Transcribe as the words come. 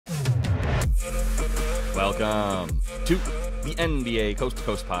Welcome to the NBA Coast to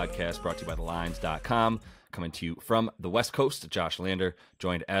Coast podcast brought to you by thelines.com. Coming to you from the West Coast, Josh Lander,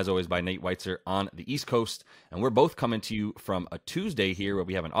 joined as always by Nate Weitzer on the East Coast. And we're both coming to you from a Tuesday here where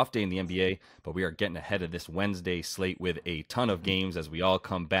we have an off day in the NBA, but we are getting ahead of this Wednesday slate with a ton of games as we all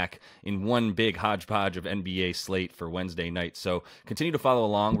come back in one big hodgepodge of NBA slate for Wednesday night. So continue to follow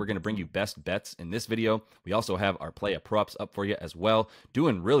along. We're going to bring you best bets in this video. We also have our play of props up for you as well.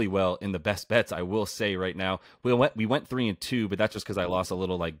 Doing really well in the best bets, I will say right now. We went 3-2, but that's just because I lost a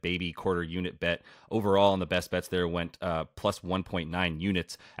little like baby quarter unit bet. Overall, the best bets there went plus 1.9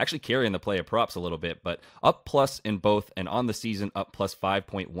 units, actually carrying the play of props a little bit, but up plus in both, and on the season up plus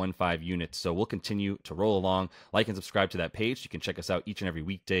 5.15 units. So we'll continue to roll along. Like and subscribe to that page. You can check us out each and every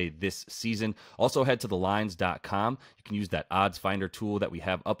weekday this season. Also head to thelines.com. You can use that odds finder tool that we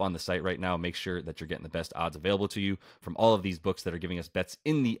have up on the site right now. Make sure that you're getting the best odds available to you from all of these books that are giving us bets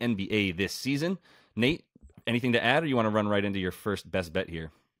in the NBA this season. Nate, anything to add, or you want to run right into your first best bet here?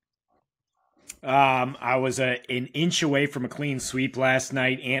 I was an inch away from a clean sweep last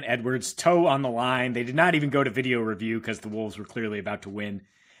night. Ant Edwards, toe on the line. They did not even go to video review because the Wolves were clearly about to win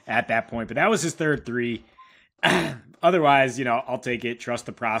at that point. But that was his third three. Otherwise, I'll take it. Trust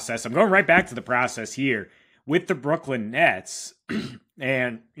the process. I'm going right back to the process here with the Brooklyn Nets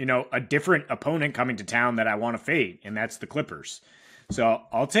and, a different opponent coming to town that I want to fade, and that's the Clippers. So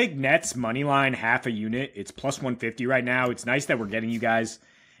I'll take Nets money line half a unit. It's plus 150 right now. It's nice that we're getting you guys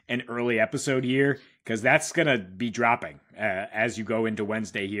an early episode here because that's going to be dropping as you go into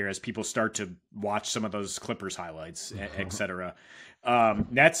Wednesday here as people start to watch some of those Clippers highlights, etc.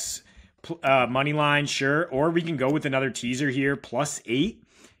 Nets money line, sure. Or we can go with another teaser here, plus 8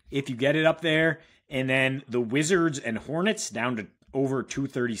 if you get it up there. And then the Wizards and Hornets down to over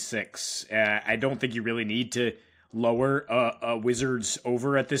 236. I don't think you really need to lower a Wizards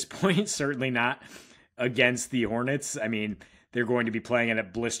over at this point. Certainly not against the Hornets. I mean, they're going to be playing at a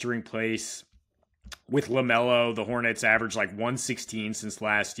blistering place with LaMelo. The Hornets average like 116 since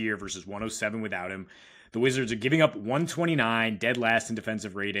last year versus 107 without him. The Wizards are giving up 129, dead last in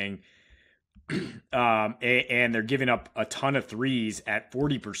defensive rating. And they're giving up a ton of threes at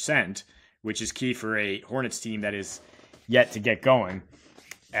 40%, which is key for a Hornets team that is yet to get going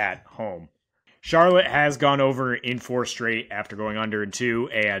at home. Charlotte has gone over in 4 straight after going under in 2,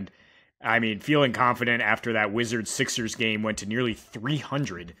 and I mean, feeling confident after that Wizards-Sixers game went to nearly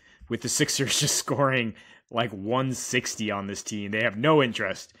 300, with the Sixers just scoring like 160 on this team. They have no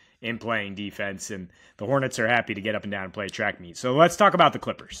interest in playing defense, and the Hornets are happy to get up and down and play track meet. So let's talk about the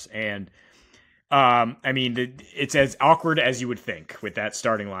Clippers. And I mean, it's as awkward as you would think with that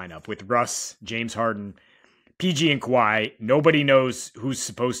starting lineup with Russ, James Harden, PG, and Kawhi. Nobody knows who's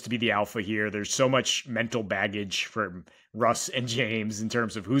supposed to be the alpha here. There's so much mental baggage from Russ and James in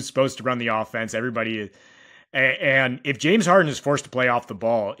terms of who's supposed to run the offense. Everybody, and if James Harden is forced to play off the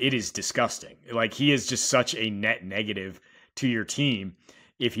ball, it is disgusting. Like, he is just such a net negative to your team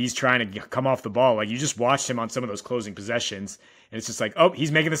if he's trying to come off the ball. Like, you just watched him on some of those closing possessions, and it's just like, oh,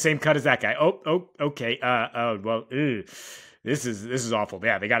 he's making the same cut as that guy. Oh, okay. This is awful.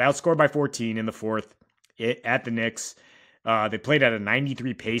 Yeah, they got outscored by 14 in the fourth at the Knicks. They played at a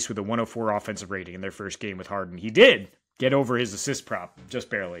 93 pace with a 104 offensive rating in their first game with Harden. He did get over his assist prop, just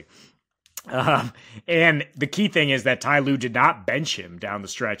barely. And the key thing is that Ty Lue did not bench him down the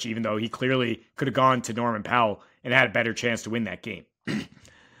stretch, even though he clearly could have gone to Norman Powell and had a better chance to win that game.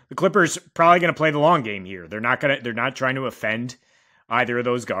 The Clippers probably going to play the long game here. They're not trying to offend either of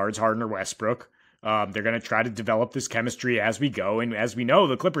those guards, Harden or Westbrook. They're going to try to develop this chemistry as we go. And as we know,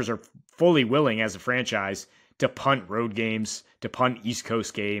 the Clippers are fully willing as a franchise to punt road games, to punt East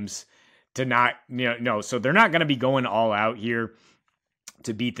Coast games, to not, so they're not going to be going all out here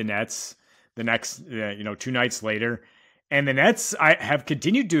to beat the Nets the next, 2 nights later. And the Nets have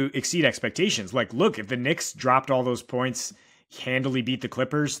continued to exceed expectations. Like, look, if the Knicks dropped all those points, handily beat the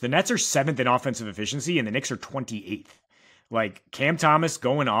Clippers, the Nets are 7th in offensive efficiency and the Knicks are 28th. Like, Cam Thomas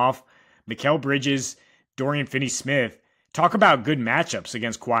going off, Mikal Bridges, Dorian Finney-Smith. Talk about good matchups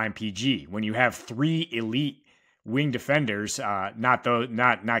against Kawhi and PG when you have 3 elite wing defenders, not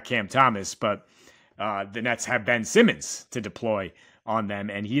Cam Thomas, but the Nets have Ben Simmons to deploy on them,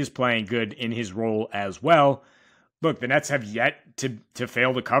 and he is playing good in his role as well. Look, the Nets have yet to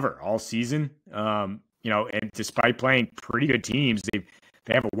fail to cover all season. And despite playing pretty good teams,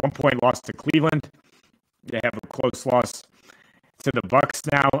 they have a 1-point loss to Cleveland. They have a close loss to the Bucks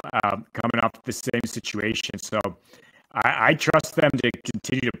now, coming off the same situation. So I trust them to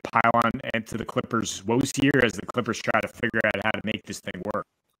continue to pile on into the Clippers' woes here as the Clippers try to figure out how to make this thing work.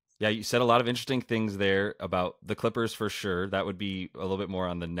 Yeah, you said a lot of interesting things there about the Clippers for sure. That would be a little bit more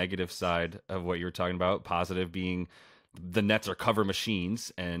on the negative side of what you were talking about. Positive being the Nets are cover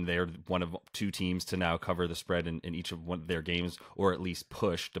machines, and they're one of two teams to now cover the spread in each of one of their games, or at least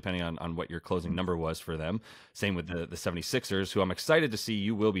push, depending on what your closing number was for them. Same with the 76ers, who I'm excited to see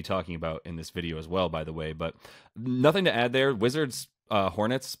you will be talking about in this video as well, by the way. But nothing to add there. Wizards,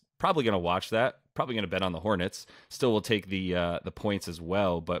 Hornets, probably going to watch that. Probably going to bet on the Hornets. Still will take the points as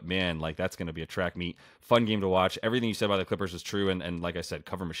well. But man, like that's going to be a track meet. Fun game to watch. Everything you said about the Clippers is true. And like I said,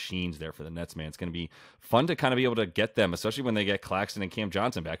 cover machines there for the Nets, man. It's going to be fun to kind of be able to get them, especially when they get Claxton and Cam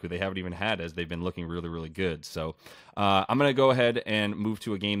Johnson back, who they haven't even had as they've been looking really, really good. So I'm going to go ahead and move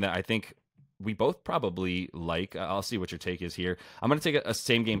to a game that I think we both probably like. I'll see what your take is here. I'm going to take a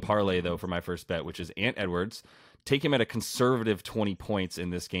same game parlay, though, for my first bet, which is Ant Edwards. Take him at a conservative 20 points in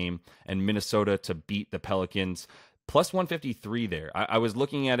this game, and Minnesota to beat the Pelicans. Plus 153 there. I was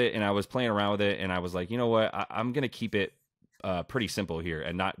looking at it, and I was playing around with it, and I was like, you know what? I'm going to keep it pretty simple here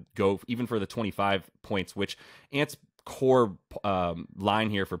and not go even for the 25 points, which Ant's core line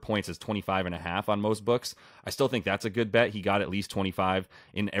here for points is 25.5 on most books. I still think that's a good bet. He got at least 25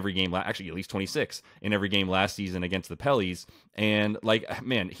 in every game, actually at least 26 in every game last season against the Pellies. And like,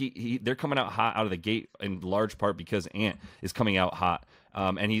 man, they're coming out hot out of the gate in large part because Ant is coming out hot.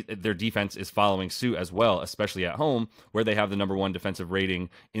 And their defense is following suit as well, especially at home, where they have the number one defensive rating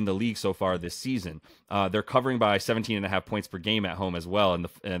in the league so far this season. They're covering by 17.5 points per game at home as well, and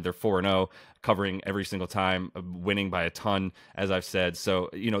they're 4-0, covering every single time, winning by a ton, as I've said. So,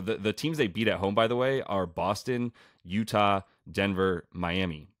 you know, the teams they beat at home, by the way, are Boston, Utah, Denver,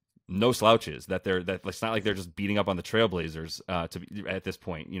 Miami. No slouches. That it's not like they're just beating up on the Trailblazers at this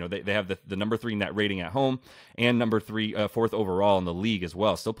point. You know, they have the number 3 net rating at home and number 4th overall in the league as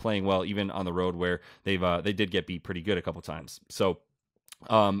well. Still playing well even on the road where they did get beat pretty good a couple times. So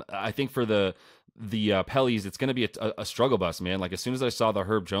I think for the Pellies, it's going to be a struggle bus, man. Like as soon as I saw the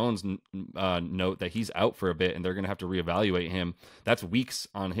Herb Jones note that he's out for a bit and they're going to have to reevaluate him, that's weeks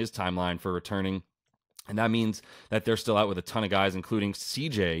on his timeline for returning. And that means that they're still out with a ton of guys, including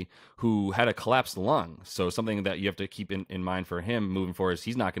CJ, who had a collapsed lung. So something that you have to keep in mind for him moving forward is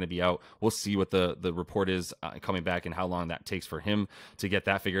he's not going to be out. We'll see what the report is coming back and how long that takes for him to get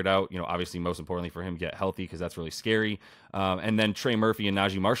that figured out. You know, obviously, most importantly for him, get healthy because that's really scary. And then Trey Murphy and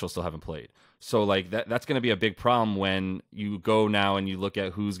Najee Marshall still haven't played. So like that's going to be a big problem when you go now and you look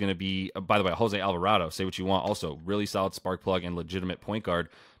at who's going to be, by the way, Jose Alvarado, say what you want. Also really solid spark plug and legitimate point guard,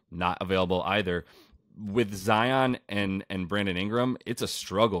 not available either. With Zion and Brandon Ingram, it's a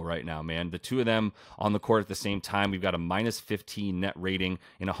struggle right now, man. The two of them on the court at the same time. We've got a minus 15 net rating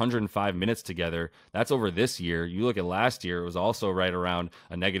in 105 minutes together. That's over this year. You look at last year, it was also right around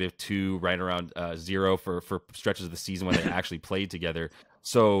a -2, right around 0 for stretches of the season when they actually played together.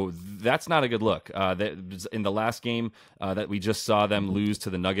 So that's not a good look. In the last game that we just saw them lose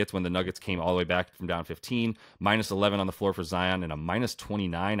to the Nuggets when the Nuggets came all the way back from down 15, -11 on the floor for Zion and a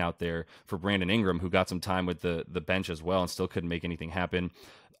 -29 out there for Brandon Ingram, who got some time with the bench as well and still couldn't make anything happen.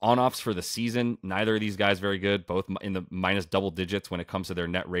 On-offs for the season, neither of these guys very good, both in the minus double digits when it comes to their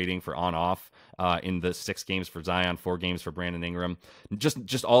net rating for on-off in the 6 games for Zion, 4 games for Brandon Ingram.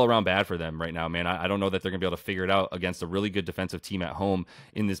 Just all around bad for them right now, man. I don't know that they're going to be able to figure it out against a really good defensive team at home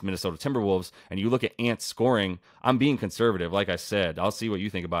in this Minnesota Timberwolves. And you look at Ant's scoring, I'm being conservative, like I said. I'll see what you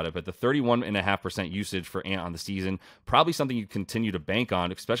think about it, but the 31.5% usage for Ant on the season, probably something you continue to bank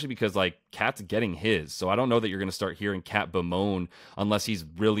on, especially because like Cat's getting his. So I don't know that you're going to start hearing Cat bemoan unless he's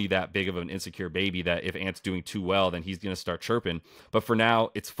really that big of an insecure baby that if Ant's doing too well, then he's going to start chirping. But for now,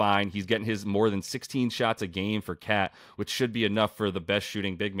 it's fine. He's getting his more than 16 shots a game for Cat, which should be enough for the best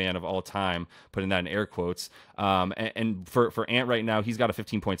shooting big man of all time, putting that in air quotes. And for Ant right now, he's got a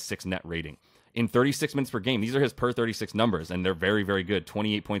 15.6 net rating in 36 minutes per game. These are his per 36 numbers, and they're very, very good.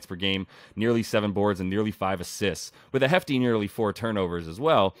 28 points per game, nearly 7 boards, and nearly 5 assists, with a hefty nearly 4 turnovers as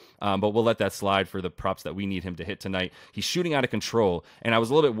well. But we'll let that slide for the props that we need him to hit tonight. He's shooting out of control, and I was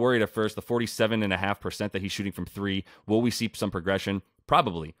a little bit worried at first, the 47.5% that he's shooting from 3. Will we see some progression?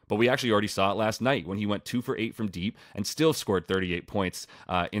 Probably, but we actually already saw it last night when he went 2 for 8 from deep and still scored 38 points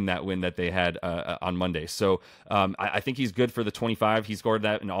in that win that they had on Monday. So I think he's good for the 25. He scored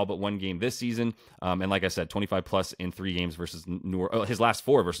that in all but one game this season, and like I said, 25 plus in 3 games versus his last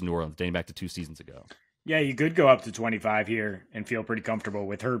 4 versus New Orleans, dating back to 2 seasons ago. Yeah, you could go up to 25 here and feel pretty comfortable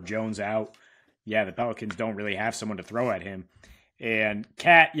with Herb Jones out. Yeah, the Pelicans don't really have someone to throw at him. And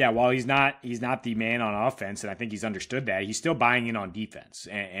Cat, yeah, while he's not the man on offense, and I think he's understood that, he's still buying in on defense.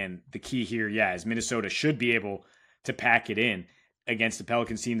 And the key here, yeah, is Minnesota should be able to pack it in against the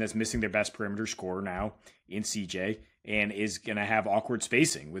Pelicans team that's missing their best perimeter scorer now in CJ. and is going to have awkward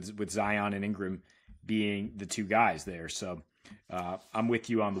spacing with Zion and Ingram being the two guys there. So I'm with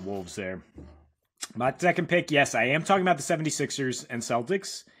you on the Wolves there. My second pick, yes, I am talking about the 76ers and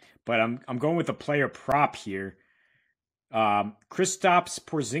Celtics, but I'm going with a player prop here. Kristaps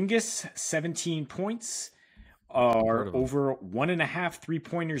Porzingis, 17 points, or over 1.5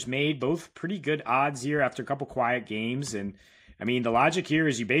 3-pointers made. Both pretty good odds here after a couple quiet games. And I mean, the logic here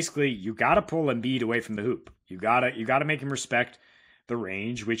is you got to pull Embiid away from the hoop. You got to make him respect the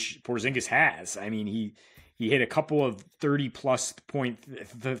range, which Porzingis has. I mean, he hit a couple of 30-plus point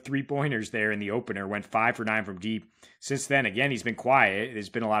 3-pointers there in the opener, went 5 for 9 from deep. Since then, again, he's been quiet. There's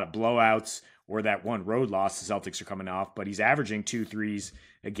been a lot of blowouts or that one road loss the Celtics are coming off, but he's averaging 2 threes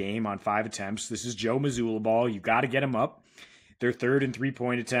a game on 5 attempts. This is Joe Mazzulla ball. You got to get him up. They're 3rd in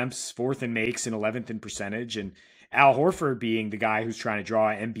 3-point attempts, 4th in makes, and 11th in percentage. And Al Horford, being the guy who's trying to draw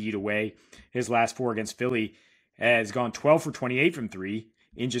Embiid away, his last 4 against Philly, has gone 12 for 28 from 3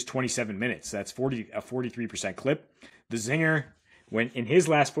 in just 27 minutes. That's a 43% clip. The Zinger went in his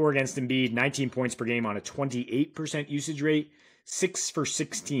last 4 against Embiid, 19 points per game on a 28% usage rate, 6 for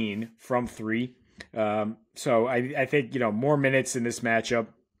 16 from 3. So I think, more minutes in this matchup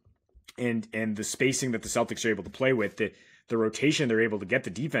and the spacing that the Celtics are able to play with, the rotation they're able to get the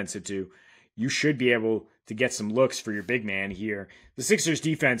defense into, you should be able to get some looks for your big man here. The Sixers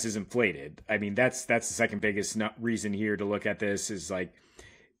defense is inflated. I mean, that's the second biggest reason here to look at this is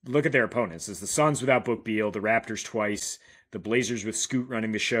look at their opponents. It's the Suns without Book Beal, the Raptors twice, the Blazers with Scoot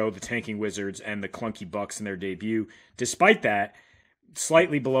running the show, the tanking Wizards, and the clunky Bucks in their debut. Despite that,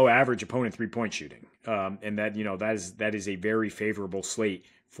 slightly below average opponent 3-point shooting. And that is a very favorable slate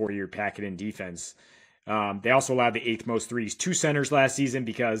for your pack-it-in defense. They also allowed the 8th most threes to centers last season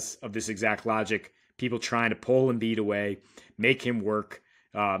because of this exact logic. People trying to pull Embiid away, make him work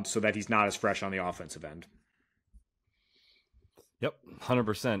so that he's not as fresh on the offensive end. Yep,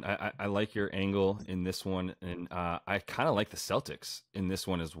 100%. I like your angle in this one, and I kind of like the Celtics in this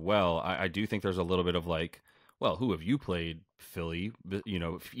one as well. I do think there's a little bit of who have you played, Philly?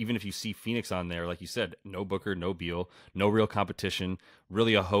 Even if you see Phoenix on there, like you said, no Booker, no Beal, no real competition,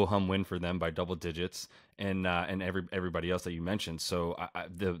 really a ho-hum win for them by double digits, and everybody else that you mentioned. So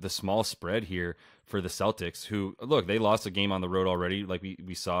the small spread here for the Celtics, who, look, they lost a game on the road already, like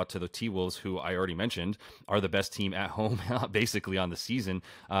we saw to the T-Wolves, who I already mentioned are the best team at home basically on the season,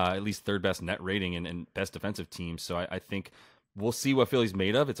 at least 3rd best net rating and best defensive team. So I think we'll see what Philly's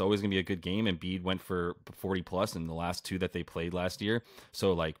made of. It's always going to be a good game. Embiid went for 40+ in the last 2 that they played last year.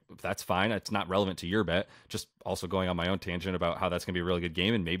 So, that's fine. It's not relevant to your bet. Just also going on my own tangent about how that's going to be a really good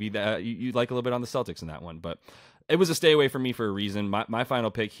game. And maybe that you like a little bit on the Celtics in that one. But it was a stay away from me for a reason. My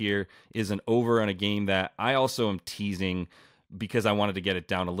final pick here is an over on a game that I also am teasing because I wanted to get it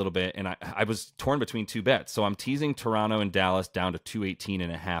down a little bit, and I was torn between 2 bets. So I'm teasing Toronto and Dallas down to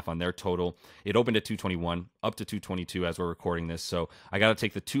 218.5 on their total. It opened at 221, up to 222 as we're recording this. So I got to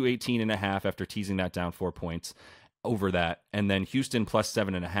take the 218.5 after teasing that down 4 points over that. And then Houston plus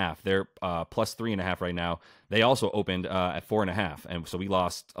 7.5. They're plus 3.5 right now. They also opened at 4.5. And so we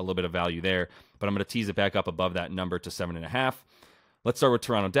lost a little bit of value there, but I'm going to tease it back up above that number to 7.5. Let's start with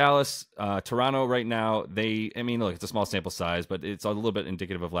Toronto, Dallas. Toronto right now, look, it's a small sample size, but it's a little bit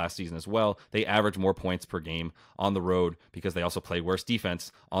indicative of last season as well. They average more points per game on the road because they also play worse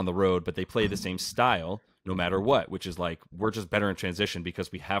defense on the road, but they play the same style no matter what, which is we're just better in transition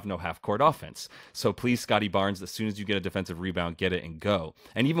because we have no half-court offense. So please, Scotty Barnes, as soon as you get a defensive rebound, get it and go.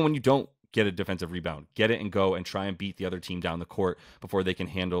 And even when you don't get a defensive rebound, get it and go and try and beat the other team down the court before they can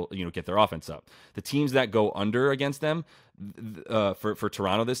get their offense up. The teams that go under against them, for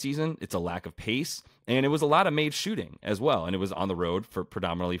Toronto this season, it's a lack of pace, and it was a lot of made shooting as well, and it was on the road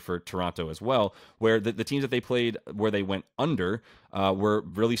predominantly for Toronto as well, where the teams that they played where they went under were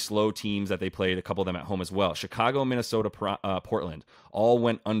really slow teams that they played, a couple of them at home as well. Chicago, Minnesota, Portland all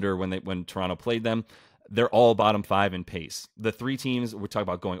went under when Toronto played them. They're all bottom 5 in pace. The 3 teams we're talking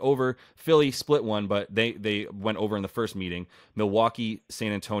about going over, Philly split one, but they went over in the first meeting. Milwaukee,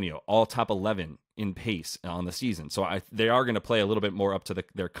 San Antonio, all top 11 in pace on the season. So they are going to play a little bit more up to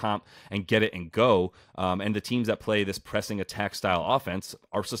their comp and get it and go. And the teams that play this pressing attack style offense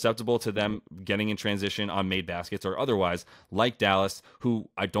are susceptible to them getting in transition on made baskets or otherwise, like Dallas, who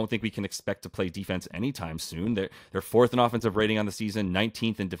I don't think we can expect to play defense anytime soon. They're 4th in offensive rating on the season,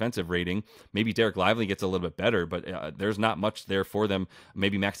 19th in defensive rating. Maybe Derek Lively gets a little bit better, but there's not much there for them.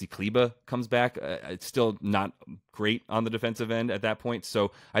 Maybe Maxi Kleba comes back. It's still not great on the defensive end at that point.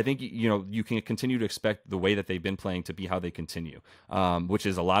 So I think, you can continue to expect the way that they've been playing to be how they continue, which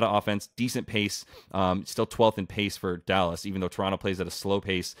is a lot of offense, decent pace, still 12th in pace for Dallas. Even though Toronto plays at a slow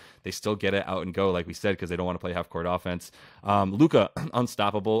pace, they still get it out and go, like we said, because they don't want to play half-court offense. Luka,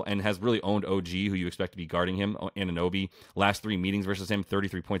 unstoppable, and has really owned OG, who you expect to be guarding him, Anunoby. Last 3 meetings versus him,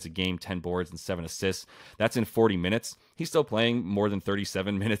 33 points a game, 10 boards, and 7 assists. That's in 40 minutes. He's still playing more than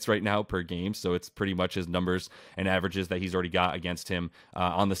 37 minutes right now per game, so it's pretty much his numbers and averages that he's already got against him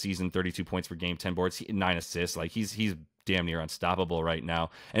on the season. 32 points per game, 10 boards, 9 assists. Like he's damn near unstoppable right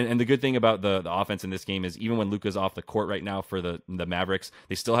now. And the good thing about the offense in this game is even when Luka's off the court right now for the Mavericks,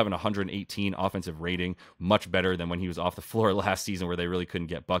 they still have an 118 offensive rating, much better than when he was off the floor last season where they really couldn't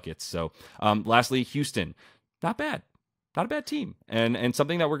get buckets. So lastly, Houston, not bad. Not a bad team. And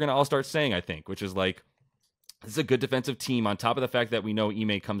something that we're going to all start saying, I think, which is like, this is a good defensive team on top of the fact that we know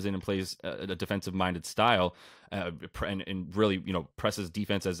Ime comes in and plays a defensive-minded style and really, presses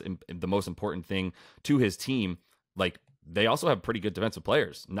defense as the most important thing to his team. Like, they also have pretty good defensive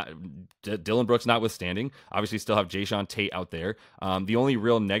players. Dylan Brooks notwithstanding. Obviously, still have Jayshawn Tate out there. The only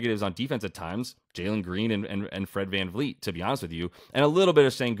real negatives on defense at times, Jalen Green and Fred VanVleet, to be honest with you, and a little bit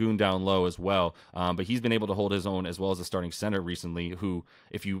of Sengun down low as well. But he's been able to hold his own as well as the starting center recently, who,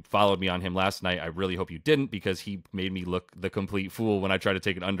 if you followed me on him last night, I really hope you didn't, because he made me look the complete fool when I tried to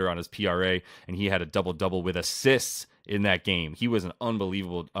take an under on his PRA, and he had a double-double with assists in that game. He was looked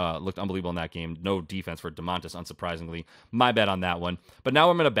unbelievable in that game. No defense for DeMontis, unsurprisingly. My bet on that one. But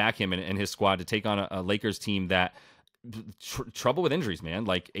now I'm going to back him and his squad to take on a Lakers team that trouble with injuries, man.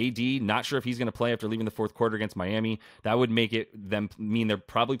 Like AD, not sure if he's going to play after leaving the fourth quarter against Miami. That would make them mean they're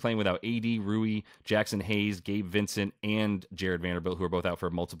probably playing without AD, Rui, Jackson Hayes, Gabe Vincent, and Jared Vanderbilt, who are both out for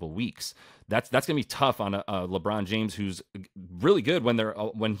multiple weeks. That's going to be tough on a LeBron James, who's really good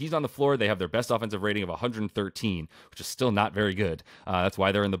when he's on the floor. They have their best offensive rating of 113, which is still not very good. That's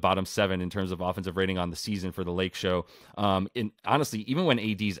why they're in the bottom 7 in terms of offensive rating on the season for the Lake Show. And honestly, even when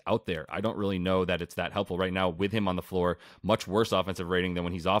AD's out there, I don't really know that it's that helpful right now with him on the floor. Much worse offensive rating than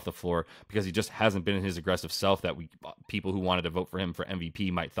when he's off the floor, because he just hasn't been in his aggressive self that people who wanted to vote for him for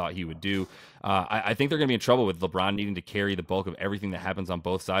MVP might thought he would do. I think they're going to be in trouble with LeBron needing to carry the bulk of everything that happens on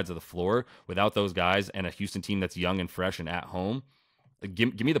both sides of the floor without those guys and a Houston team that's young and fresh and at home.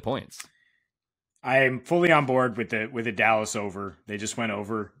 Give me the points. I am fully on board with the Dallas over. They just went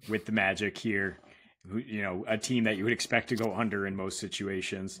over with the Magic here. A team that you would expect to go under in most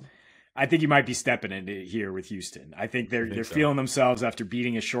situations. I think you might be stepping in it here with Houston. I think they're feeling themselves after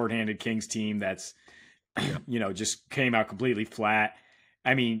beating a shorthanded Kings team that's, just came out completely flat.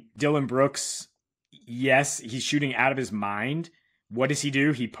 I mean, Dylan Brooks, yes, he's shooting out of his mind. What does he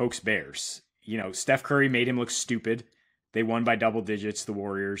do? He pokes bears. Steph Curry made him look stupid. They won by double digits, the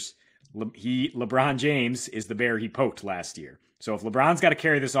Warriors. LeBron James is the bear he poked last year. So if LeBron's got to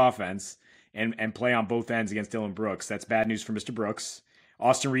carry this offense and play on both ends against Dylan Brooks, that's bad news for Mr. Brooks.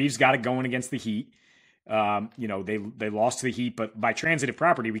 Austin Reeves got it going against the Heat. They lost to the Heat, but by transitive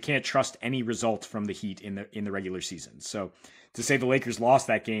property, we can't trust any result from the Heat in the regular season. So to say the Lakers lost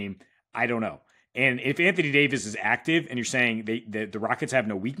that game, I don't know. And if Anthony Davis is active and you're saying the Rockets have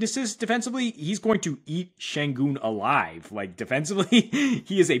no weaknesses defensively, he's going to eat Sengun alive. Like defensively,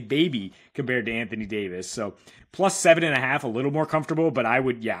 he is a baby compared to Anthony Davis. So plus 7.5, a little more comfortable, but I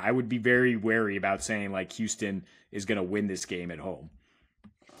would be very wary about saying like Houston is going to win this game at home.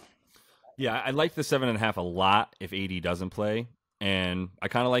 Yeah, I like the 7.5 a lot if AD doesn't play, and I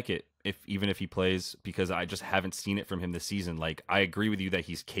kind of like it even if he plays, because I just haven't seen it from him this season. Like, I agree with you that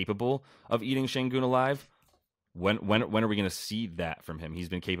he's capable of eating Sengun alive. When are we going to see that from him? He's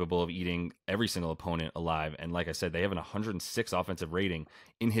been capable of eating every single opponent alive, and like I said, they have an 106 offensive rating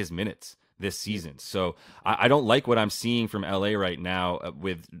in his minutes this season. So I don't like what I'm seeing from LA right now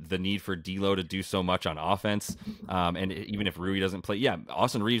with the need for D'Lo to do so much on offense. And even if Rui doesn't play,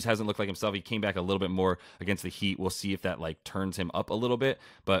 Austin Reeves hasn't looked like himself. He came back a little bit more against the Heat. We'll see if that like turns him up a little bit,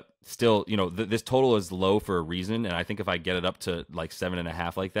 but still, this total is low for a reason. And I think if I get it up to like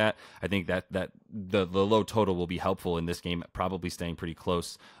 7.5 like that, I think that the low total will be helpful in this game, probably staying pretty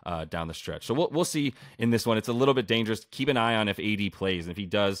close down the stretch. So we'll see in this one. It's a little bit dangerous. Keep an eye on if AD plays, and if he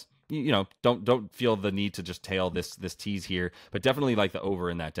does, don't feel the need to just tail this tease here, but definitely like the over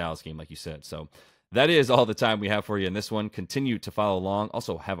in that Dallas game, like you said. So that is all the time we have for you in this one. Continue to follow along.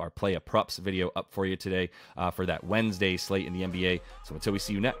 Also have our Play a Props video up for you today for that Wednesday slate in the NBA. So until we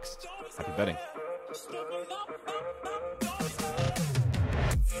see you next, happy betting.